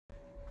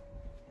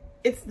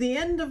It's the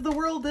end of the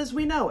world as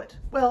we know it.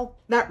 Well,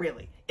 not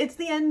really. It's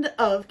the end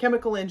of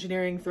chemical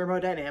engineering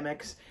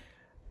thermodynamics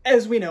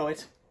as we know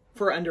it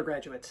for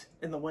undergraduates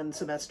in the one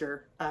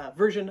semester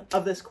version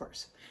of this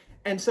course.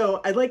 And so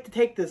I'd like to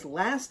take this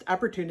last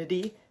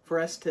opportunity for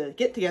us to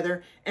get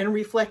together and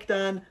reflect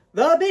on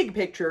the big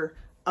picture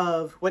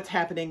of what's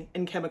happening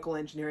in chemical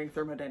engineering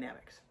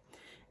thermodynamics.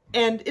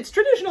 And it's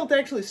traditional to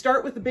actually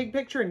start with the big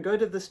picture and go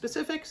to the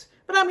specifics,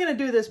 but I'm going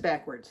to do this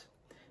backwards.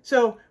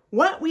 So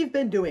what we've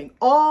been doing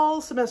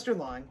all semester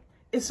long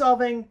is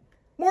solving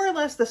more or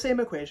less the same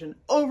equation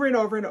over and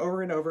over and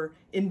over and over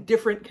in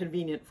different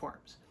convenient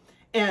forms.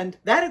 And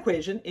that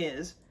equation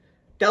is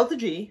delta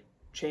G,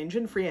 change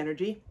in free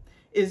energy,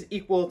 is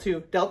equal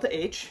to delta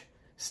H,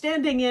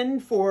 standing in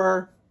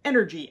for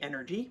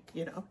energy,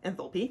 you know,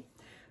 enthalpy,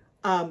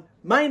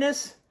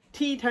 minus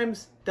T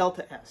times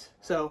delta S.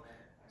 So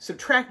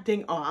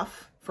subtracting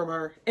off from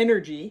our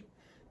energy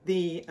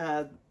the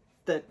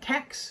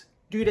tax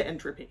due to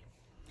entropy.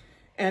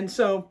 And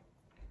so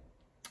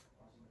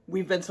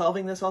we've been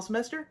solving this all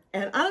semester,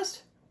 and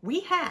honest, we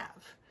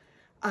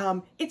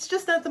have. It's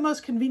just not the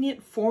most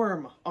convenient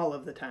form all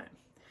of the time.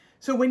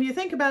 So when you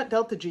think about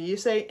delta G, you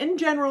say, in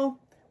general,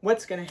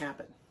 what's going to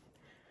happen?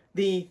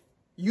 The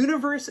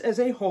universe as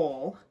a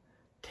whole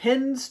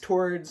tends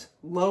towards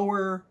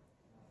lower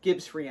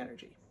Gibbs free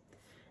energy.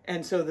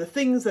 And so the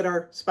things that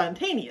are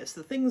spontaneous,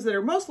 the things that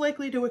are most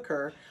likely to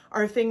occur,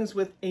 are things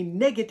with a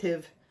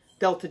negative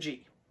delta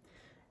G.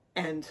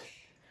 And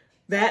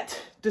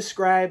that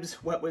describes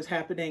what was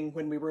happening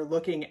when we were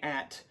looking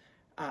at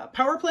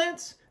power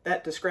plants.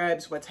 That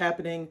describes what's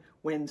happening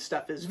when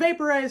stuff is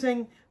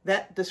vaporizing.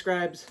 That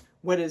describes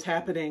what is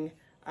happening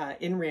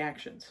in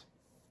reactions.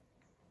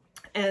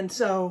 And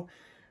so,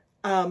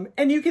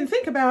 and you can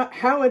think about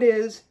how it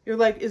is, you're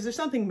like, is there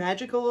something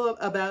magical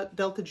about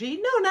delta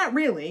G? No, not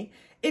really.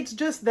 It's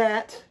just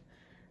that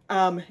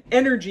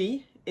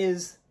energy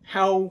is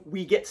how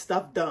we get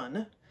stuff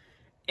done.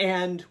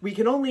 And we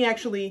can only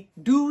actually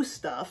do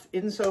stuff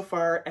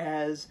insofar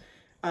as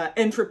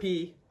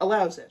entropy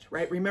allows it,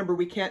 right? Remember,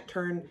 we can't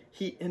turn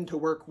heat into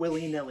work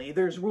willy-nilly.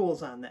 There's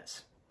rules on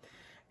this.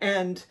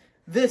 And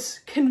this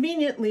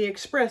conveniently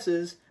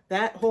expresses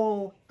that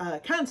whole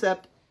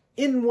concept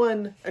in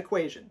one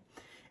equation.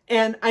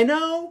 And I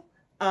know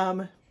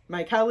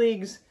my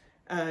colleagues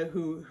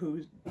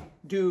who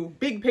do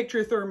big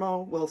picture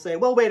thermo will say,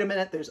 well, wait a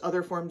minute, there's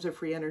other forms of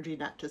free energy,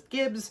 not just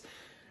Gibbs.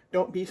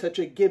 Don't be such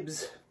a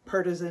Gibbs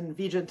partisan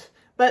Vigent.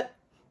 But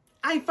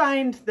I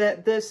find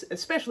that this,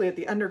 especially at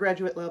the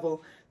undergraduate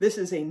level, this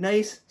is a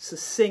nice,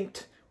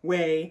 succinct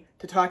way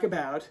to talk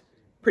about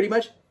pretty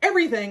much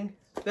everything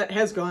that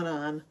has gone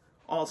on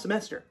all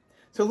semester.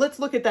 So let's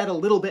look at that a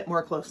little bit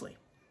more closely.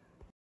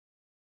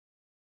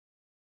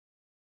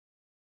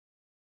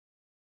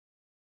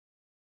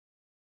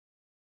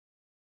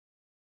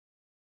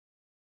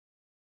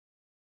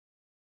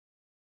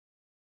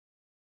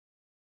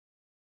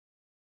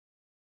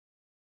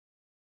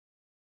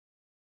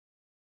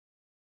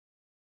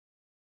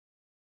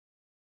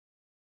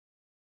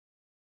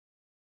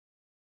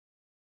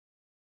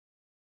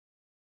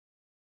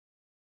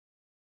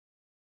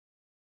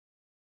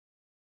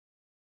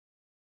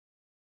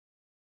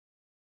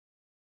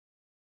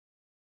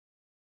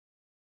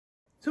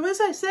 So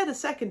as I said a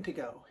second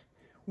ago,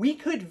 we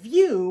could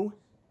view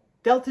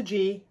delta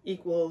G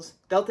equals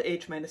delta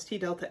H minus T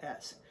delta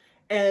S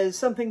as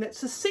something that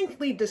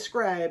succinctly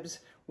describes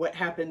what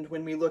happened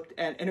when we looked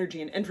at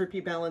energy and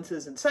entropy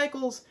balances and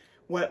cycles,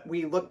 what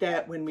we looked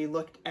at when we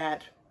looked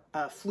at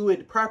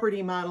fluid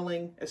property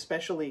modeling,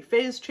 especially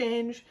phase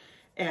change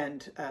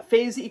and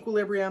phase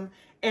equilibrium,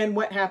 and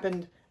what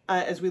happened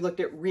as we looked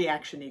at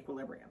reaction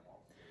equilibrium.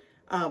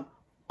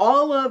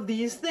 All of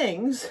these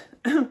things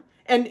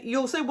and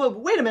you'll say, well,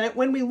 wait a minute,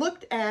 when we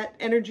looked at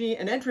energy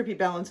and entropy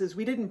balances,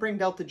 we didn't bring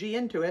delta G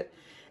into it.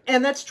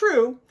 And that's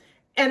true.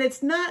 And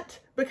it's not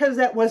because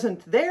that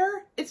wasn't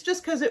there. It's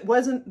just because it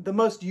wasn't the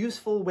most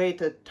useful way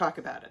to talk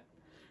about it.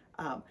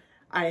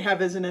 I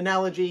have as an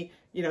analogy,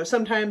 you know,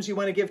 sometimes you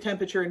want to give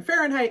temperature in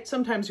Fahrenheit,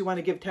 sometimes you want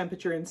to give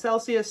temperature in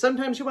Celsius,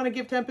 sometimes you want to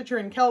give temperature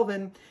in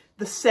Kelvin.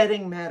 The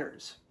setting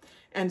matters.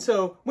 And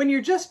so when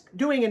you're just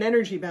doing an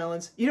energy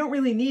balance, you don't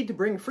really need to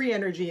bring free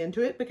energy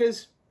into it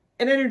because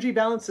an energy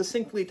balance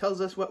succinctly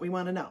tells us what we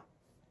want to know.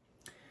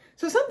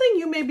 So something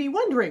you may be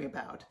wondering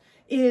about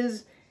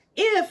is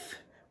if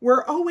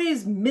we're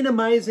always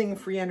minimizing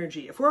free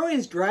energy, if we're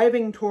always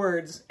driving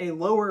towards a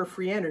lower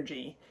free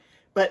energy,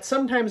 but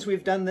sometimes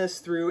we've done this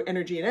through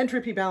energy and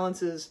entropy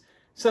balances,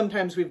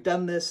 sometimes we've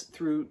done this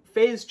through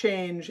phase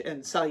change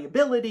and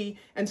solubility,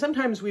 and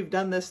sometimes we've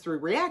done this through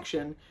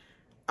reaction,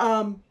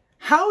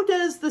 how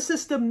does the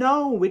system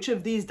know which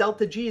of these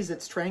delta G's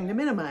it's trying to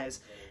minimize?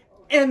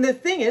 And the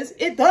thing is,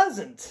 it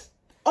doesn't.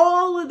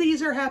 All of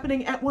these are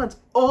happening at once,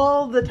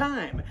 all the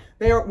time.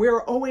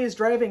 We're always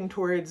driving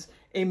towards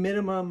a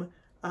minimum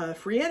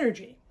free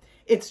energy.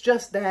 It's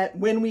just that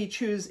when we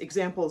choose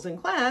examples in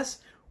class,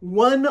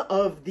 one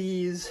of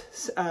these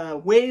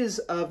ways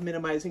of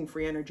minimizing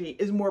free energy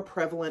is more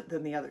prevalent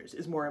than the others,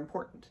 is more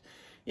important.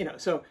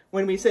 So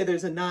when we say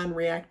there's a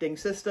non-reacting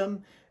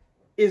system,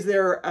 is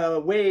there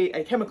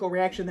a chemical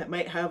reaction that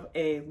might have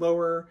a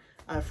lower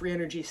free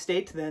energy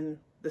state than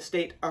the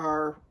state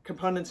our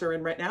components are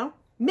in right now?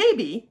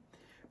 Maybe,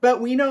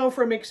 but we know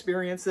from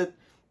experience that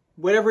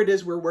whatever it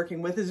is we're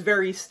working with is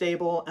very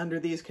stable under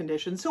these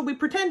conditions. So we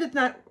pretend it's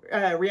not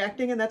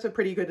reacting, and that's a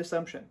pretty good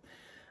assumption.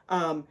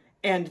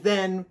 And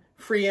then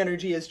free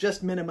energy is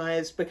just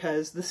minimized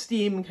because the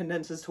steam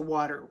condenses to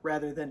water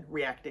rather than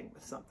reacting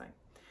with something.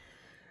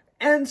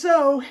 And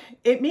so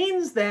it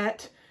means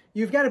that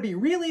you've got to be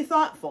really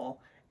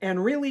thoughtful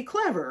and really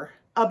clever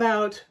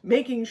about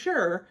making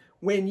sure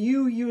when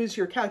you use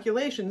your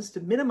calculations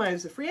to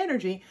minimize the free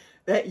energy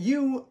that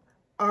you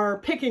are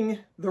picking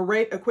the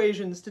right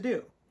equations to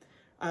do.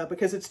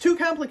 Because it's too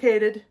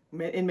complicated,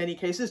 in many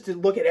cases, to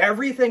look at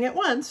everything at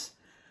once,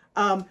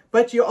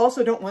 but you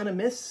also don't want to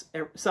miss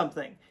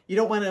something. You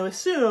don't want to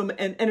assume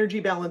an energy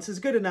balance is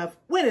good enough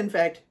when, in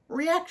fact,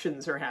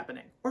 reactions are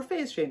happening or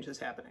phase change is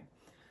happening.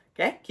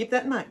 Okay, keep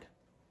that in mind.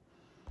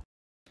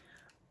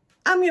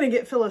 I'm going to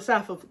get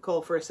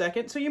philosophical for a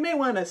second, so you may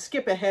want to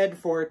skip ahead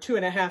for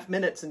 2.5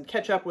 minutes and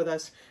catch up with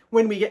us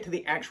when we get to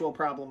the actual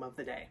problem of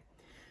the day.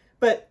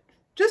 But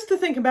just to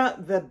think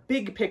about the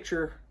big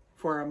picture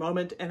for a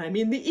moment, and I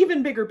mean the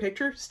even bigger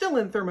picture, still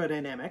in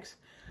thermodynamics,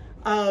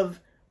 of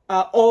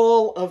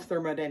all of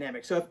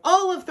thermodynamics. So if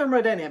all of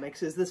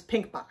thermodynamics is this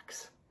pink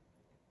box,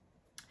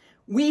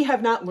 we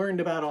have not learned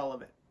about all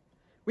of it.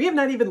 We have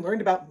not even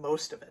learned about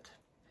most of it.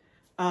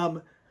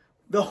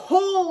 The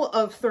whole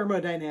of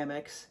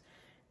thermodynamics,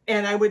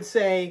 and I would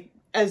say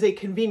as a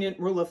convenient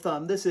rule of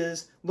thumb, this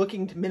is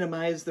looking to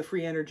minimize the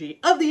free energy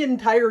of the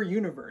entire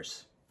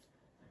universe.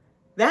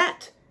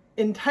 That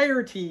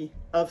entirety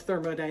of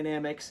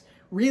thermodynamics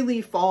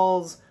really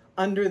falls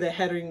under the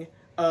heading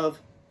of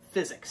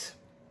physics.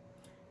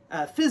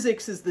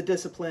 Physics is the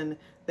discipline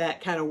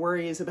that kind of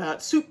worries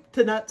about soup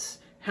to nuts,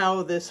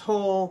 how this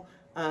whole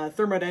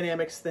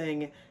thermodynamics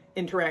thing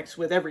interacts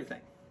with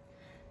everything.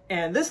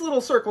 And this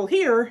little circle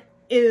here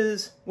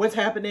is what's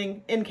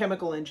happening in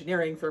chemical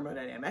engineering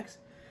thermodynamics.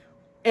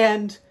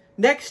 And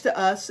next to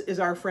us is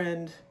our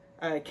friend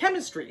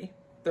chemistry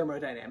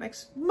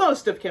thermodynamics.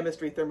 Most of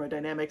chemistry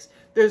thermodynamics.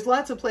 There's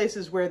lots of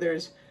places where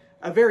there's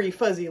a very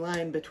fuzzy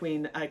line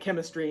between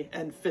chemistry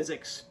and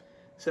physics.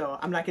 So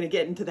I'm not going to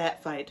get into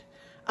that fight.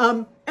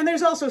 And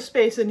there's also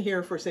space in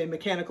here for, say,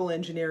 mechanical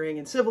engineering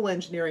and civil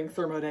engineering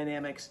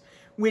thermodynamics,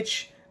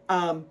 which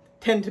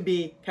tend to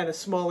be kind of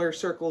smaller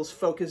circles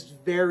focused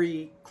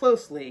very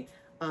closely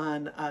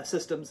on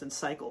systems and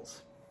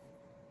cycles.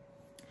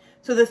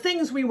 So the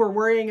things we were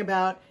worrying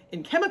about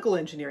in chemical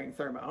engineering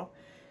thermo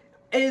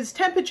is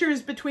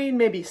temperatures between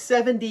maybe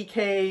 70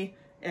 K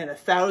and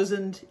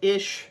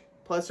 1,000-ish,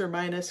 plus or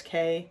minus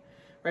K,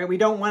 right? We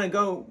don't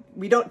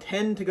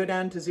tend to go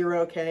down to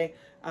 0 K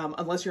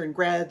unless you're in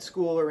grad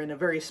school or in a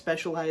very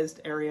specialized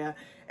area.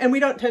 And we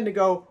don't tend to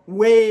go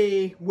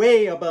way,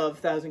 way above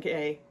 1,000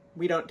 K.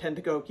 We don't tend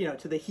to go,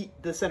 to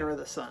the center of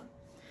the sun.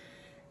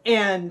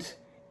 And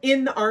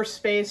in our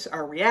space,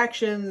 our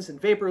reactions and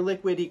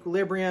vapor-liquid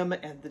equilibrium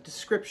and the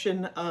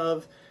description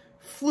of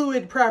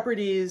fluid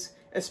properties,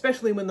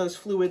 especially when those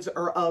fluids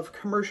are of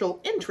commercial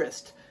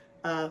interest,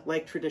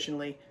 like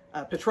traditionally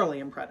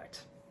petroleum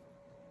products.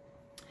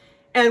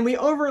 And we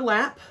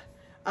overlap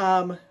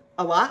a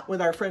lot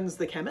with our friends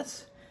the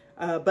chemists,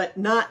 but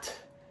not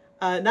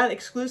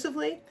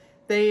exclusively.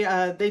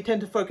 They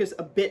tend to focus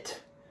a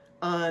bit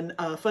on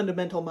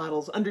fundamental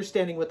models,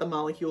 understanding what the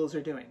molecules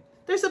are doing.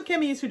 There's some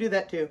chemies who do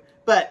that too,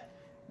 but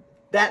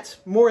that's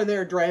more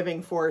their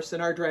driving force,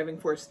 and our driving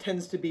force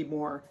tends to be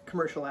more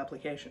commercial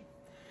application.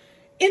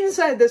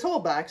 Inside this whole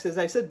box, as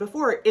I said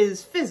before,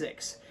 is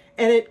physics,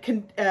 and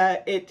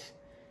it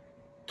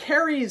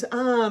carries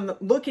on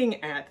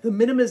looking at the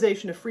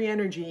minimization of free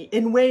energy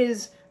in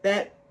ways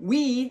that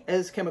we,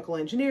 as chemical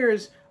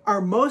engineers, are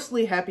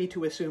mostly happy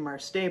to assume are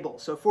stable.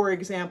 So, for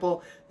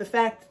example, the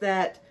fact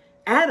that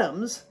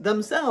atoms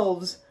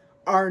themselves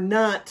are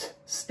not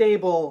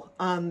stable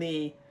on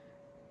the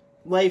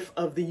life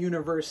of the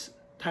universe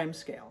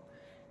timescale,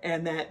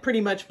 and that pretty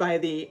much by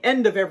the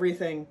end of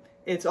everything,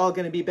 it's all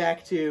going to be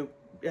back to,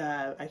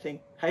 I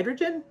think,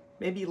 hydrogen,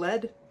 maybe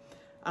lead.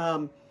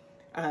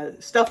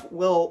 Stuff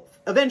will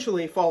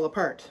eventually fall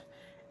apart,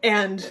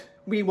 and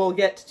we will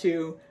get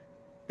to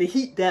the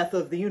heat death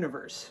of the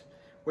universe,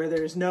 where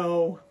there's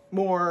no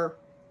more,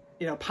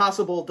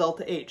 possible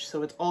delta H,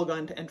 so it's all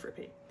gone to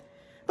entropy.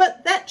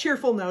 But that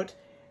cheerful note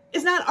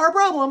is not our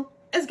problem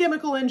as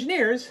chemical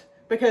engineers,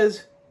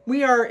 because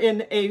we are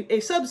in a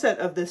subset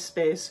of this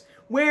space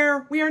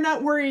where we are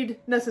not worried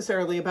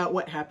necessarily about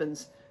what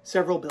happens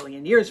several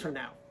billion years from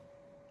now.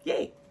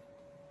 Yay!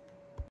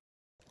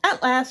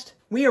 At last,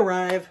 we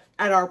arrive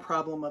at our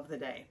problem of the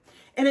day.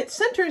 And it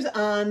centers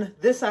on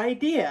this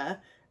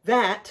idea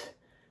that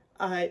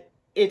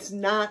it's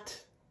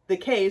not the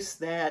case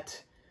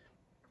that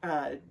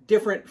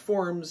different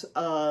forms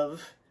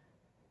of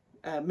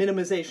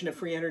minimization of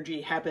free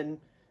energy happen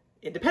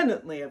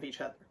independently of each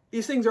other.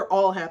 These things are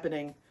all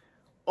happening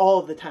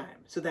all the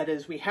time. So that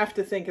is, we have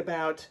to think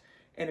about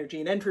energy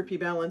and entropy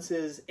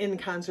balances in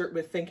concert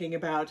with thinking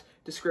about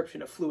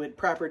description of fluid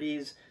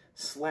properties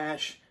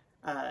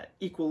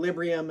 /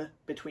 equilibrium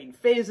between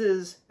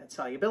phases and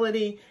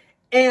solubility.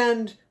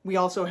 And we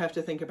also have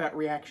to think about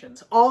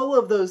reactions. All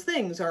of those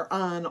things are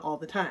on all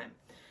the time.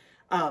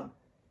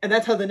 And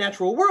that's how the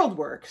natural world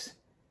works.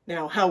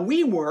 Now, how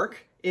we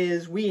work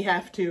is we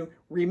have to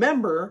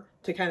remember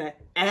to kind of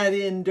add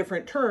in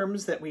different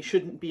terms that we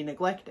shouldn't be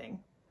neglecting,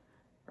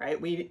 right?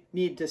 We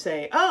need to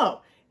say,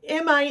 oh,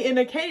 am I in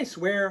a case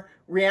where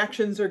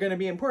reactions are going to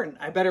be important?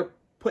 I better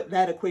put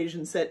that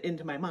equation set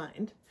into my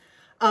mind.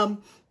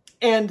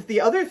 And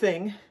the other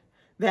thing,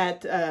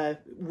 that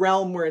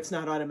realm where it's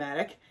not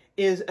automatic,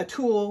 is a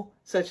tool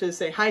such as,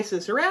 say,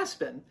 HYSYS or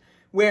Aspen,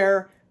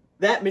 where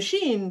that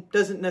machine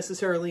doesn't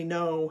necessarily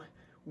know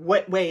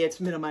what way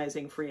it's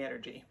minimizing free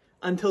energy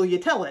until you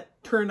tell it,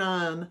 turn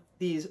on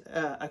these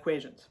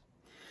equations.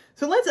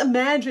 So let's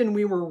imagine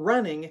we were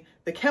running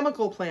the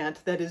chemical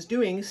plant that is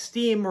doing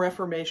steam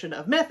reformation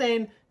of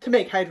methane to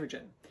make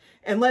hydrogen.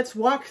 And let's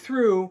walk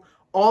through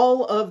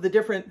all of the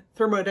different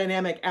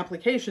thermodynamic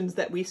applications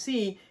that we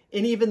see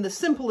in even the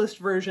simplest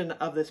version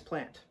of this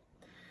plant.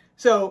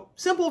 So,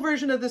 simple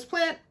version of this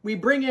plant, we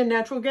bring in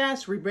natural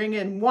gas, we bring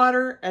in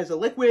water as a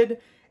liquid,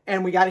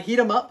 and we got to heat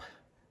them up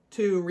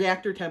to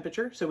reactor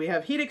temperature. So we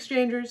have heat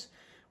exchangers,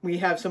 we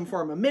have some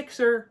form of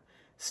mixer,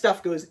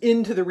 stuff goes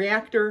into the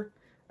reactor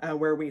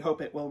where we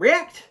hope it will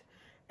react,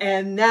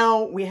 and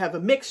now we have a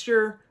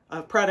mixture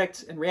of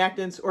products and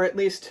reactants, or at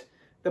least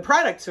the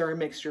products are a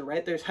mixture,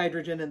 right? There's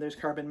hydrogen and there's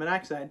carbon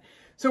monoxide.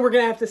 So we're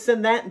going to have to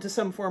send that into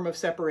some form of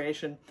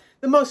separation.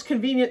 The most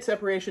convenient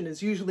separation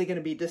is usually going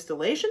to be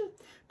distillation,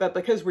 but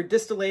because we're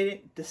distilling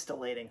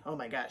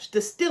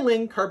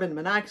carbon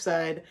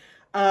monoxide,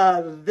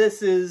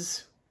 this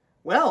is,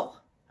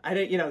 well,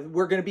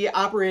 we're going to be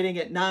operating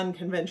at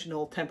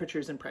non-conventional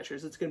temperatures and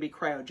pressures. It's going to be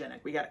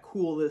cryogenic. We got to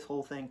cool this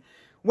whole thing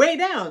way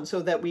down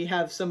so that we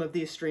have some of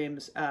these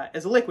streams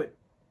as a liquid.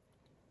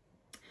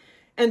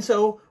 And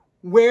so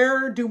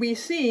where do we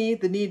see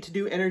the need to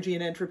do energy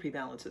and entropy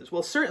balances?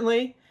 Well,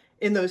 certainly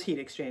in those heat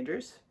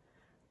exchangers,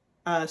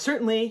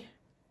 certainly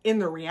in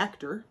the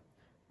reactor,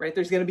 right?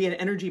 There's going to be an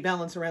energy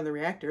balance around the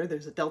reactor.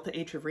 There's a delta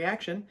H of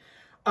reaction.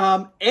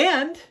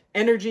 And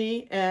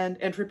energy and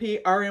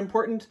entropy are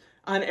important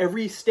on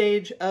every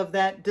stage of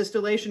that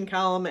distillation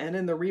column and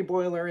in the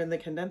reboiler and the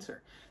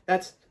condenser.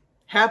 That's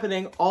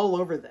happening all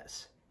over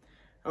this.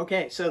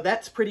 Okay, so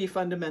that's pretty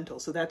fundamental.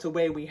 So that's a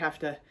way we have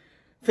to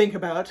think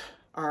about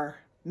our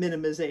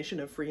minimization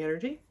of free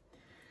energy.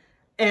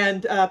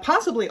 And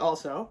possibly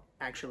also,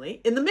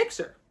 actually, in the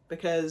mixer,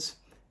 because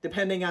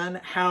depending on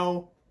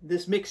how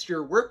this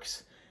mixture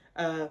works,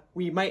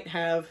 we might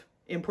have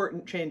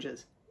important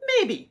changes.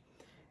 Maybe.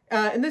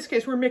 In this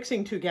case, we're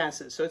mixing two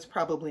gases, so it's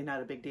probably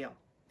not a big deal.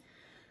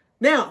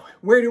 Now,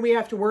 where do we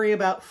have to worry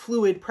about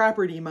fluid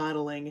property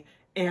modeling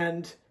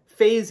and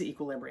phase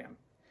equilibrium?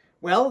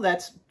 Well,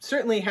 that's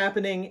certainly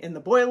happening in the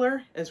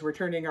boiler as we're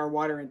turning our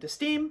water into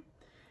steam.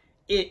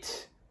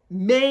 It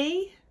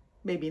may,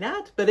 maybe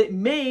not, but it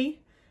may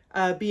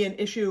be an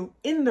issue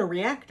in the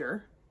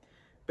reactor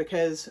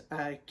because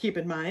keep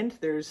in mind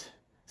there's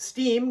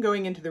steam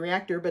going into the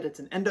reactor, but it's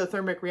an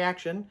endothermic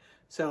reaction,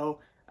 so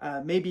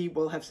maybe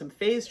we'll have some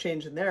phase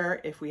change in there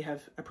if we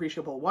have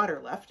appreciable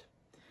water left.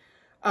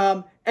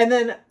 And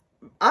then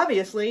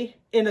obviously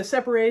in a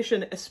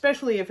separation,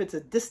 especially if it's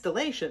a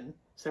distillation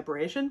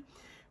separation,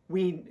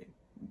 we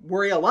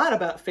worry a lot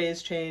about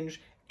phase change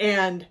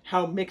and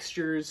how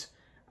mixtures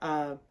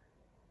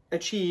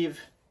achieve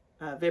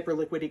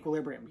vapor-liquid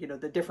equilibrium,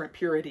 the different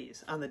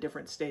purities on the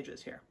different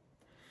stages here.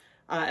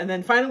 And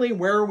then finally,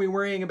 where are we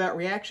worrying about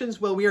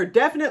reactions? Well, we are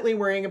definitely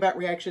worrying about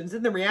reactions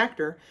in the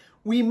reactor.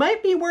 We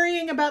might be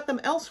worrying about them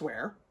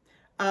elsewhere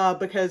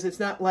because it's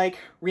not like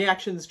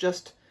reactions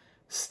just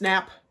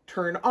snap,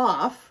 turn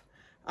off.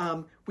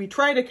 We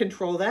try to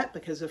control that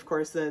because, of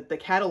course, the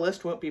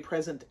catalyst won't be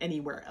present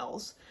anywhere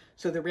else.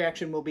 So the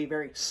reaction will be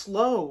very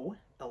slow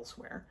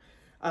elsewhere.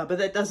 But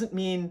that doesn't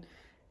mean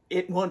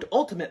it won't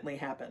ultimately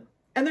happen.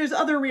 And there's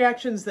other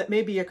reactions that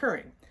may be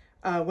occurring.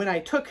 When I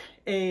took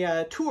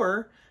a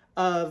tour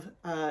of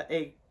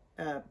a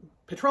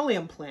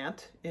petroleum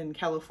plant in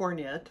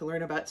California to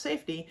learn about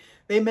safety,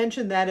 they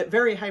mentioned that at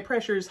very high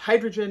pressures,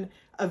 hydrogen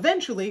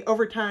eventually,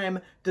 over time,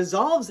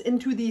 dissolves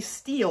into the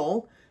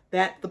steel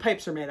that the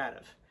pipes are made out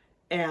of.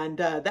 And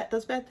that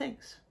does bad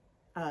things.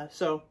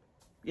 So,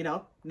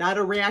 not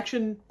a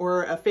reaction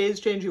or a phase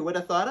change you would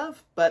have thought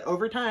of, but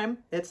over time,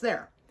 it's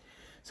there.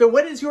 So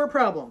what is your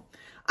problem?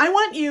 I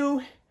want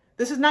you,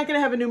 this is not going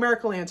to have a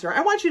numerical answer,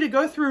 I want you to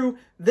go through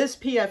this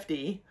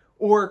PFD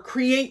or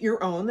create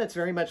your own that's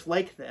very much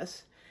like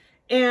this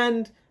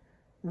and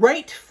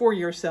write for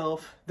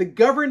yourself the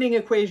governing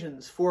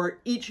equations for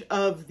each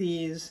of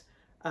these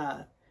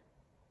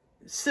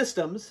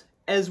systems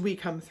as we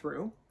come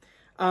through.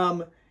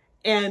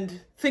 And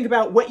think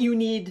about what you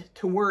need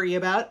to worry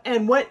about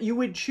and what you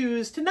would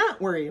choose to not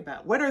worry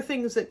about. What are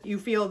things that you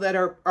feel that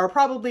are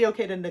probably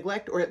okay to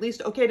neglect, or at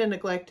least okay to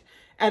neglect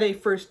at a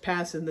first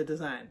pass in the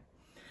design?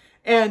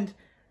 And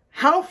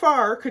how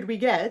far could we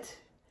get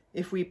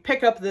if we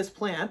pick up this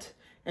plant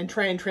and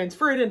try and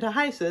transfer it into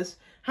HYSYS?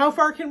 How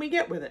far can we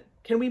get with it?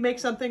 Can we make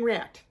something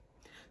react?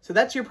 So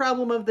that's your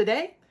problem of the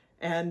day,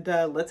 and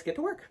let's get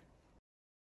to work.